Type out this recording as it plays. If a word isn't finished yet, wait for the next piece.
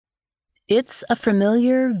It's a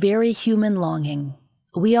familiar, very human longing.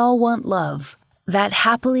 We all want love, that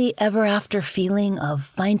happily ever after feeling of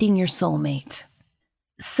finding your soulmate.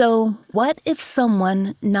 So, what if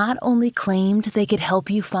someone not only claimed they could help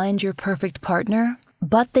you find your perfect partner,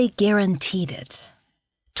 but they guaranteed it?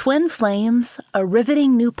 Twin Flames, a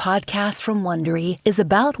riveting new podcast from Wondery, is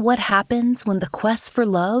about what happens when the quest for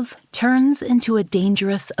love turns into a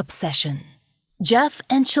dangerous obsession. Jeff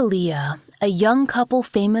and Shalia, a young couple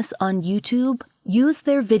famous on YouTube, use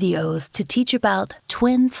their videos to teach about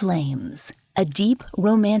twin flames, a deep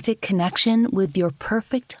romantic connection with your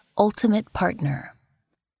perfect ultimate partner.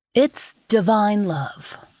 It's divine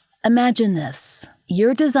love. Imagine this.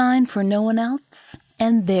 You're designed for no one else,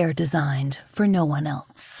 and they're designed for no one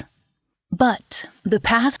else. But the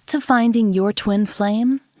path to finding your twin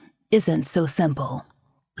flame isn't so simple.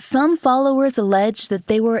 Some followers allege that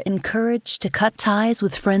they were encouraged to cut ties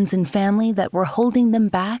with friends and family that were holding them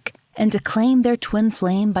back and to claim their twin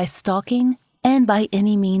flame by stalking and by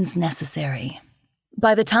any means necessary.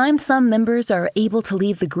 By the time some members are able to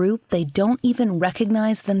leave the group, they don't even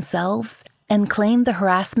recognize themselves and claim the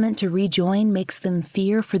harassment to rejoin makes them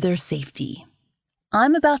fear for their safety.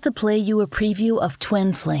 I'm about to play you a preview of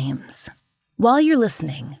Twin Flames. While you're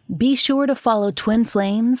listening, be sure to follow Twin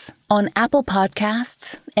Flames on Apple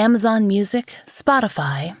Podcasts, Amazon Music,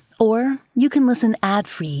 Spotify, or you can listen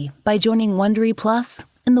ad-free by joining Wondery Plus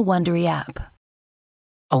in the Wondery app.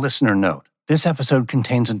 A listener note. This episode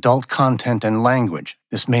contains adult content and language.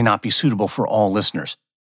 This may not be suitable for all listeners.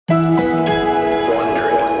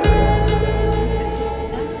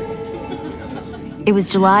 It was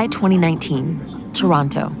July 2019,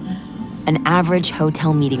 Toronto. An average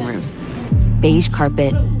hotel meeting room. Beige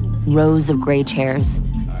carpet, rows of gray chairs,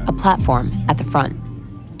 a platform at the front.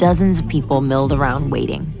 Dozens of people milled around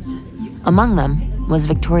waiting. Among them was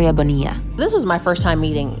Victoria Bonilla. This was my first time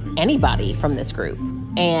meeting anybody from this group.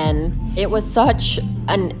 And it was such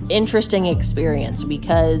an interesting experience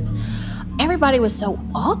because everybody was so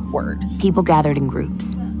awkward. People gathered in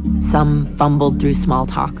groups. Some fumbled through small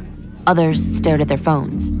talk. Others stared at their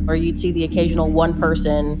phones. Or you'd see the occasional one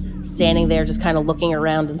person standing there just kind of looking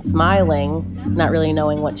around and smiling, not really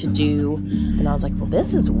knowing what to do. And I was like, well,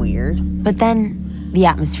 this is weird. But then the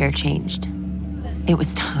atmosphere changed. It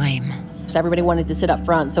was time. So everybody wanted to sit up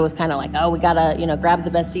front, so it was kind of like, oh, we gotta, grab the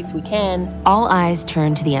best seats we can. All eyes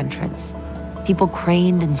turned to the entrance. People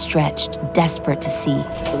craned and stretched, desperate to see.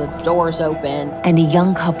 So the doors open. And a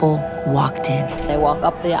young couple walked in. They walk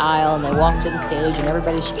up the aisle and they walk to the stage and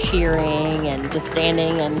everybody's cheering and just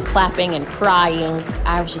standing and clapping and crying.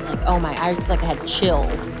 I was just like, oh my, I had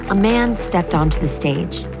chills. A man stepped onto the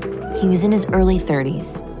stage. He was in his early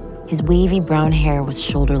 30s. His wavy brown hair was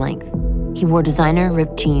shoulder length. He wore designer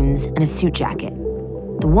ripped jeans and a suit jacket.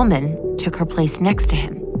 The woman took her place next to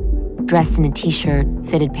him, dressed in a t-shirt,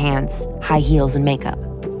 fitted pants, high heels, and makeup.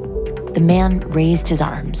 The man raised his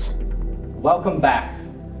arms. Welcome back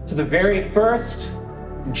to the very first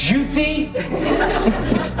juicy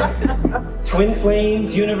Twin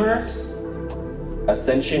Flames Universe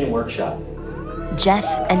Ascension Workshop. Jeff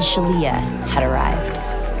and Shalia had arrived.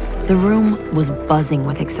 The room was buzzing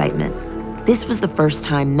with excitement. This was the first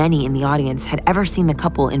time many in the audience had ever seen the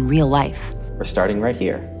couple in real life. We're starting right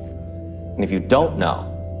here. And if you don't know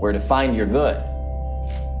where to find your good,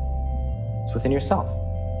 it's within yourself.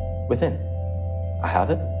 Within. I have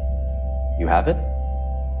it. You have it.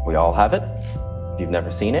 We all have it. If you've never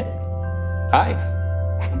seen it, hi.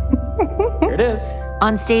 Here it is.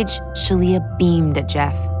 On stage, Shalia beamed at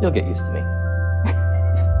Jeff. You'll get used to me.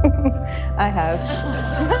 I have.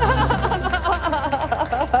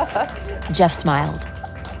 Jeff smiled.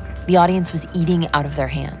 The audience was eating out of their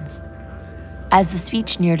hands. As the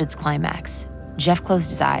speech neared its climax, Jeff closed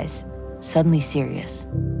his eyes, suddenly serious.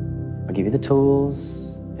 I'll give you the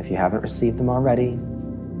tools, if you haven't received them already,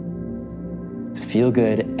 to feel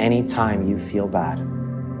good anytime you feel bad.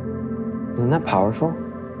 Isn't that powerful?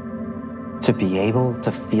 To be able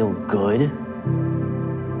to feel good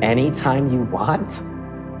anytime you want?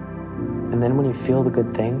 And then when you feel the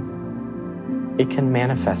good thing, it can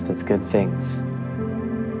manifest as good things,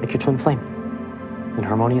 like your twin flame in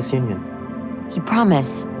harmonious union. He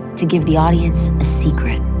promised to give the audience a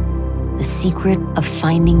secret. The secret of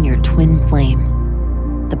finding your twin flame.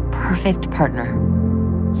 The perfect partner.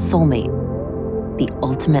 Soulmate. The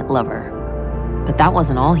ultimate lover. But that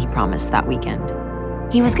wasn't all he promised that weekend.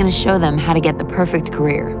 He was going to show them how to get the perfect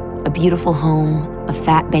career. A beautiful home, a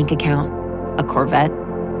fat bank account, a Corvette.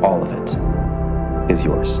 All of it is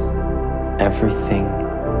yours. Everything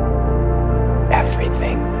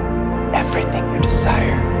you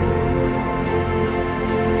desire.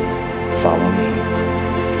 Follow me.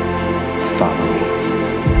 Follow me.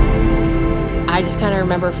 I just kind of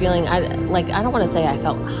remember feeling, I don't want to say I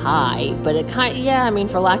felt high, but it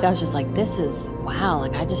for lack, I was just like, this is, wow,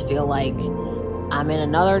 like I just feel like I'm in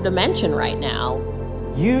another dimension right now.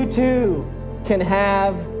 You too can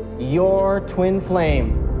have your twin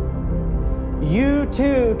flame. You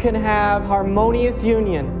too can have harmonious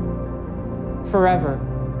union forever.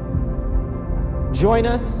 Join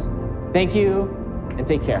us. Thank you, and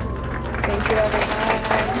take care. Thank you, everyone.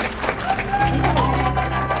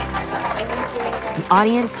 The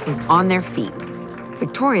audience was on their feet.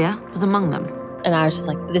 Victoria was among them. And I was just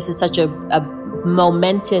like, this is such a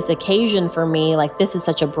momentous occasion for me. Like, this is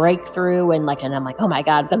such a breakthrough. And I'm like, oh my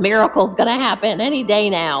God, the miracle's gonna happen any day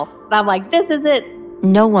now. And I'm like, this is it.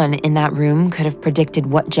 No one in that room could have predicted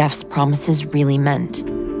what Jeff's promises really meant.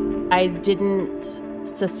 I didn't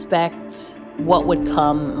suspect what would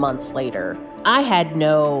come months later. I had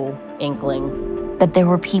no inkling. That there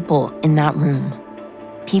were people in that room,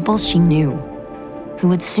 people she knew, who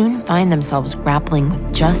would soon find themselves grappling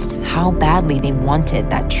with just how badly they wanted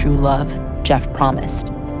that true love Jeff promised,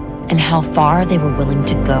 and how far they were willing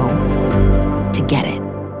to go to get it.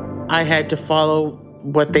 I had to follow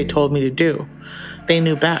what they told me to do. They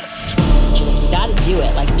knew best. She's like, you gotta do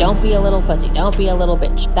it. Like, don't be a little pussy. Don't be a little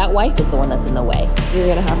bitch. That wife is the one that's in the way. You're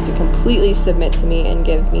gonna have to completely submit to me and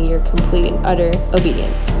give me your complete and utter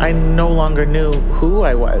obedience. I no longer knew who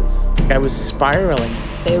I was. I was spiraling.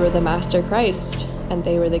 They were the Master Christ, and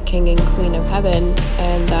they were the King and Queen of Heaven,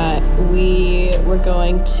 and that we were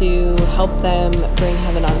going to help them bring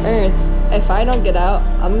heaven on earth. If I don't get out,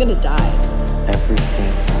 I'm gonna die.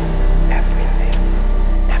 Everything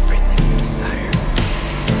you desire.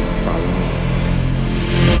 Follow me.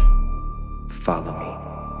 Follow me.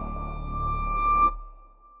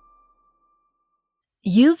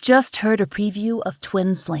 You've just heard a preview of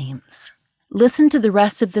Twin Flames. Listen to the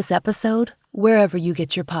rest of this episode wherever you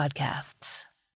get your podcasts.